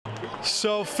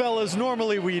So, fellas,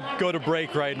 normally we'd go to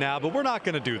break right now, but we're not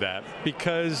going to do that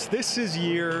because this is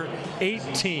year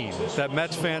 18 that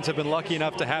Mets fans have been lucky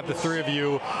enough to have the three of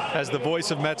you as the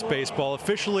voice of Mets baseball,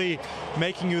 officially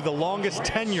making you the longest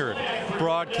tenured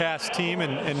broadcast team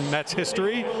in Mets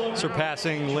history,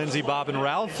 surpassing Lindsey, Bob, and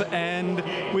Ralph. And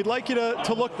we'd like you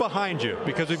to look behind you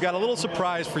because we've got a little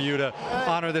surprise for you to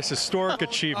honor this historic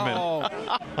achievement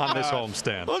on this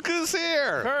homestand. Look who's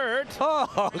here. Kurt.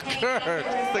 Oh, Kurt.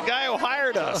 He's the guy who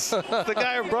hired us. The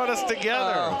guy who brought us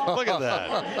together. Look at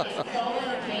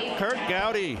that. Kurt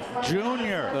Gowdy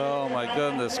Jr. Oh, my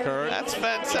goodness, Kurt. That's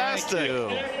fantastic.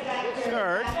 Thank you.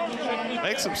 Kurt,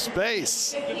 make some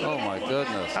space. Oh, my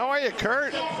goodness. How are you,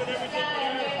 Kurt?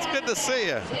 It's good to see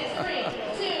you.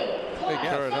 Hey,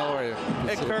 Kurt, how are you?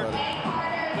 Hey, Kurt.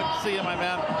 Good to see you, my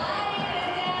man.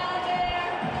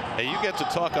 Hey, you get to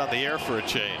talk on the air for a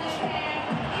change.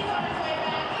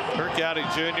 Kurt Gowdy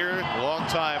Jr.,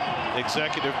 longtime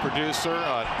executive producer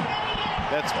on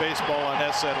Mets baseball on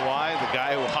SNY, the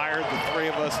guy who hired the three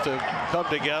of us to come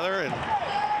together, and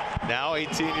now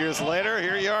 18 years later,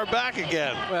 here you are back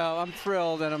again. Well, I'm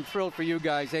thrilled, and I'm thrilled for you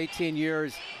guys. 18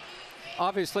 years,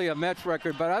 obviously a Mets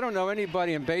record, but I don't know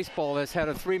anybody in baseball that's had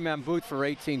a three-man booth for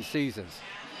 18 seasons.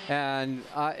 And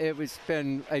it's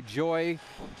been a joy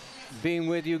being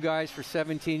with you guys for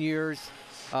 17 years.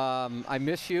 I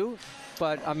miss you,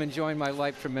 but I'm enjoying my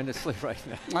life tremendously right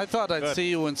now. I thought I'd see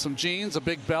you in some jeans, a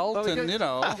big belt, and, you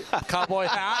know, cowboy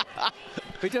hat.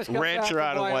 We just got Rancher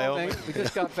back from out of Wyoming. We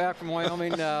just got back from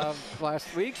Wyoming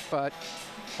last week, but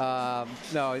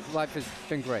no, life has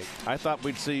been great. I thought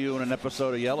we'd see you in an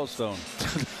episode of Yellowstone.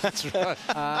 That's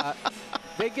right.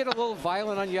 They get a little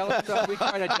violent on Yellowstone. We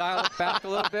try to dial it back a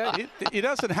little bit. He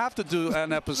doesn't have to do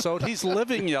an episode. He's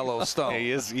living Yellowstone.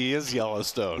 He is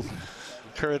Yellowstone.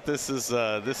 Kurt, this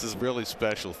is really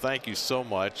special. Thank you so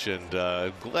much, and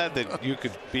glad that you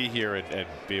could be here and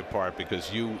be a part,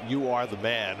 because you are the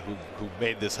man who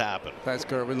made this happen. Thanks,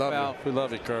 Kurt. We love you. We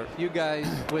love you, Kurt. You guys,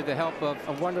 with the help of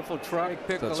a wonderful truck,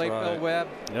 pick the late Bill Webb,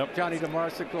 Johnny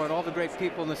DeMarsico, and all the great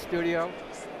people in the studio.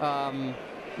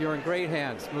 You're in great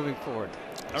hands moving forward.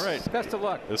 All right. Best of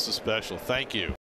luck. This is special. Thank you.